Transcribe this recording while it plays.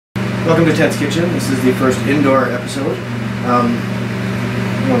Welcome to Ted's Kitchen. This is the first indoor episode.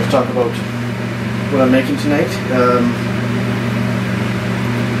 I want to talk about what I'm making tonight.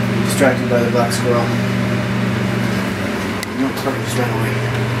 Distracted by the black squirrel. No, it just ran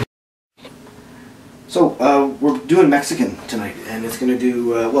away. So we're doing Mexican tonight, and it's going to do,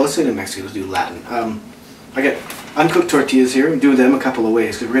 well, let's say in Mexican, let's do Latin. I got uncooked tortillas here. I'm doing them a couple of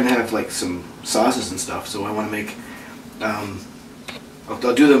ways, because we're going to have like some sauces and stuff, so I want to make,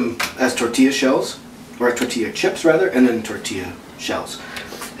 I'll do them as tortilla shells, or tortilla chips rather, and then tortilla shells.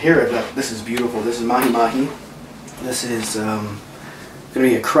 Here I've got, this is beautiful, this is mahi-mahi. This is going to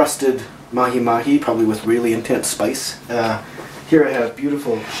be a crusted mahi-mahi, probably with really intense spice. Here I have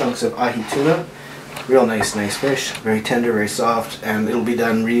beautiful chunks of ahi tuna. Real nice fish, very tender, very soft, and it'll be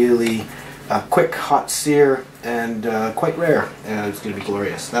done really quick, hot sear, and quite rare. It's going to be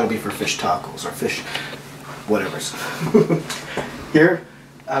glorious. That'll be for fish tacos, or fish whatevers. Here,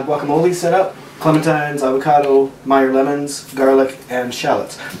 guacamole set up, clementines, avocado, Meyer lemons, garlic, and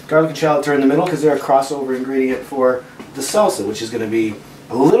shallots. Garlic and shallots are in the middle because they're a crossover ingredient for the salsa, which is going to be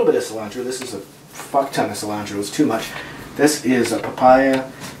a little bit of cilantro. This is a fuck ton of cilantro. It's too much. This is a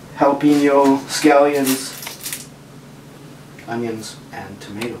papaya, jalapeno, scallions, onions, and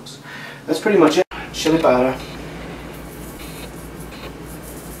tomatoes. That's pretty much it. Chili powder.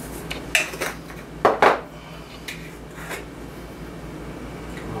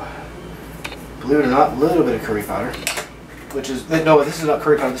 Believe it or not, a little bit of curry powder, which is, no, this is not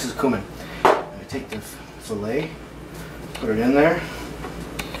curry powder, this is cumin. I take the filet, put it in there,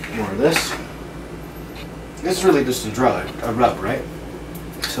 more of this. This is really just a rub, right?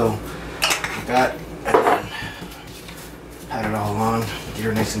 So, like that, and then pat it all on, get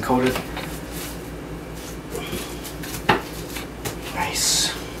her nice and coated.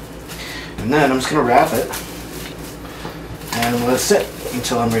 Nice. And then I'm just going to wrap it, and let it sit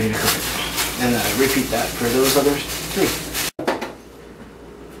until I'm ready to cook it. And repeat that for those other three.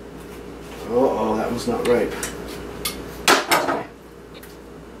 Uh-oh, that one's not ripe. Okay.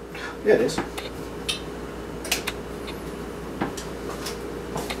 Yeah, it is.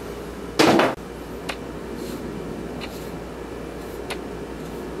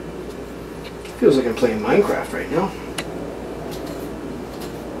 Feels like I'm playing Minecraft right now.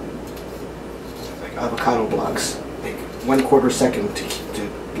 Like avocado blocks. Like 1/4 second to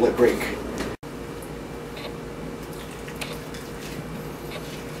let break.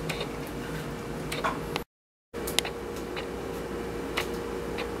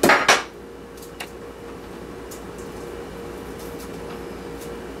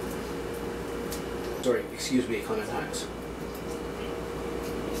 Sorry, excuse me, clementines.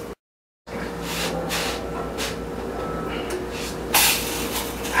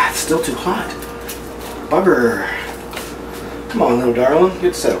 It's still too hot. Bugger. Come on, little darling,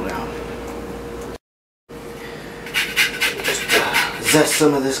 get settled down. Just zest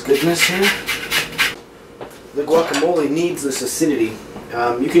some of this goodness here. The guacamole needs this acidity.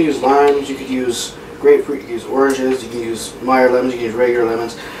 You can use limes, you could use grapefruit, you can use oranges, you can use Meyer lemons, you can use regular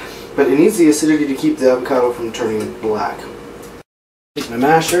lemons. But it needs the acidity to keep the avocado from turning black. Take my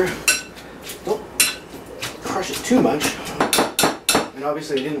masher. Don't crush it too much. And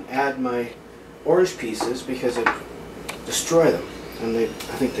obviously I didn't add my orange pieces because it destroy them. And I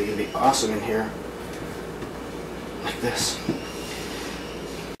think they're going to be awesome in here. Like this.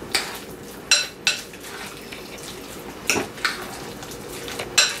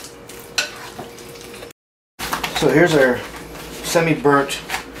 So here's our semi-burnt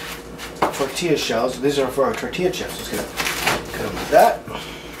tortilla shells. These are for our tortilla chips. Just gonna cut them like that.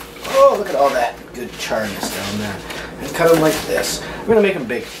 Oh, look at all that good charness down there. And cut them like this. We're gonna make them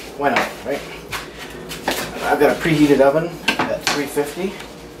big. Why not, right? I've got a preheated oven at 350.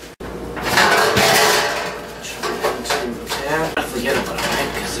 Forget about it, right?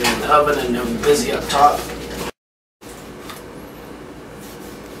 Because they're in the oven and they're busy up top.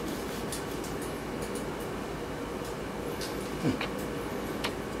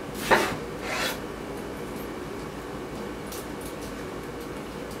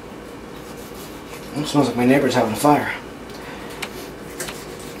 It smells like my neighbor's having a fire.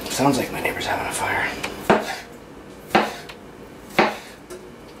 Sounds like my neighbor's having a fire.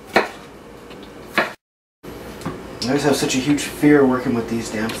 I always have such a huge fear working with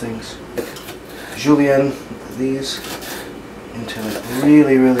these damn things. Julienne, these into like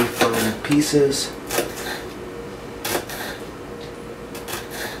really fine pieces.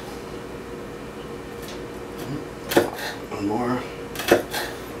 One more.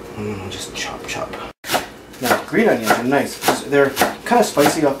 And just chop. Now, green onions are nice. They're kind of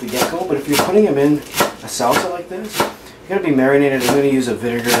spicy off the get-go, but if you're putting them in a salsa like this, you going to be marinated. I'm going to use a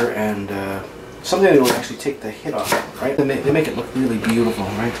vinegar and something that will actually take the hit off, right? They make it look really beautiful,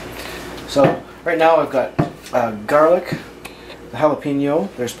 right? So right now I've got garlic, the jalapeno,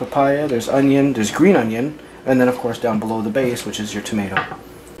 there's papaya, there's onion, there's green onion, and then of course down below the base, which is your tomato.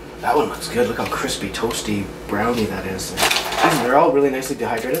 That one looks good. Look how crispy, toasty, browny that is. They're all really nicely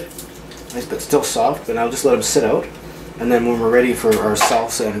dehydrated, nice but still soft. But I'll just let them sit out, and then when we're ready for our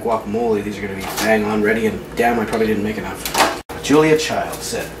salsa and guacamole, these are going to be bang on ready. And damn, I probably didn't make enough. Julia Child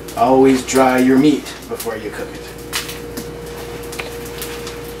said, "Always dry your meat before you cook it."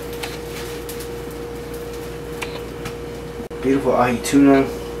 Beautiful ahi tuna,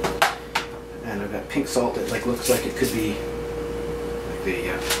 and I've got pink salt that looks like it could be like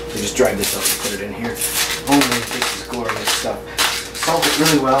they just dried this up and put it in here. Oh my, this is glorious stuff. Salt it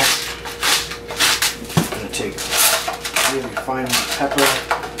really well. I'm gonna take really fine pepper.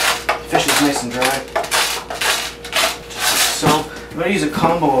 Fish is nice and dry. So I'm gonna use a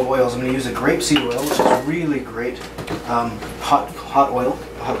combo of oils. I'm gonna use a grapeseed oil, which is really great, hot oil,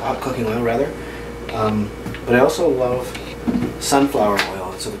 hot cooking oil rather. But I also love sunflower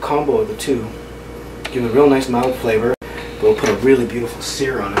oil, so the combo of the two give a real nice mild flavor, but we'll put a really beautiful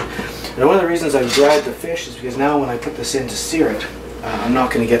sear on it. And one of the reasons I've dried the fish is because now when I put this in to sear it, I'm not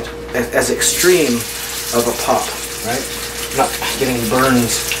going to get as extreme of a pop, right? I'm not getting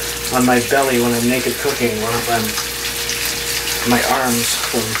burns on my belly when I'm naked cooking, or on my arms.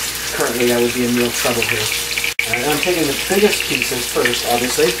 Currently I would be in real trouble here. And I'm taking the biggest pieces first,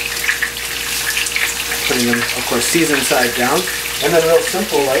 obviously. Putting them, of course, seasoned side down, and then real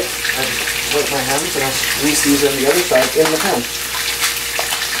simple, like I just wipe my hands and I'll re-season the other side in the pan.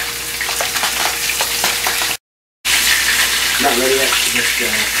 Not ready yet. Just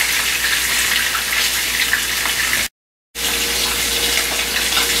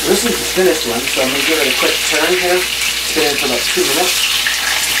this is the finished one, so I'm going to give it a quick turn here. Spin it for about 2 minutes.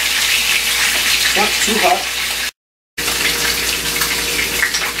 Not too hot.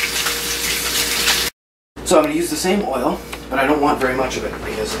 So I'm going to use the same oil, but I don't want very much of it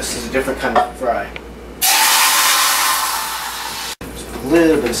because this is a different kind of fry. Just put a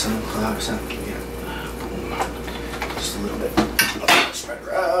little bit of sunflower, just a little bit. Spread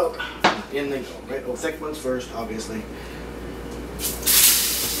her out. In they go. Right, well, thick ones first, obviously.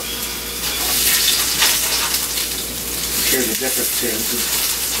 Here's the difference here. This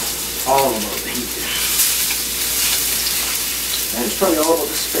is all about the heat. And it's probably all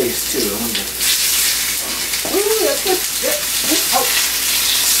about the space too. Ooh, that's good. Yep. Out.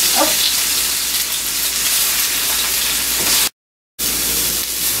 Out.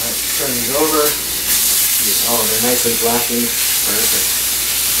 Alright, turn these over. Oh, they're nicely blackened. Perfect.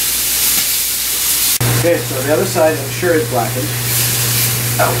 Okay, so the other side I'm sure is blackened.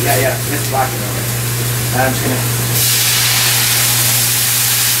 Oh, yeah, it's blackened already. And I'm just gonna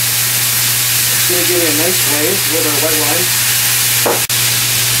give it a nice glaze with our white wine.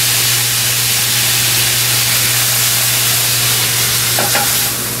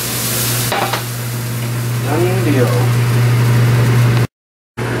 Done deal.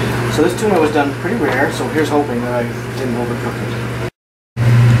 So this tuna was done pretty rare, so here's hoping that I didn't overcook it.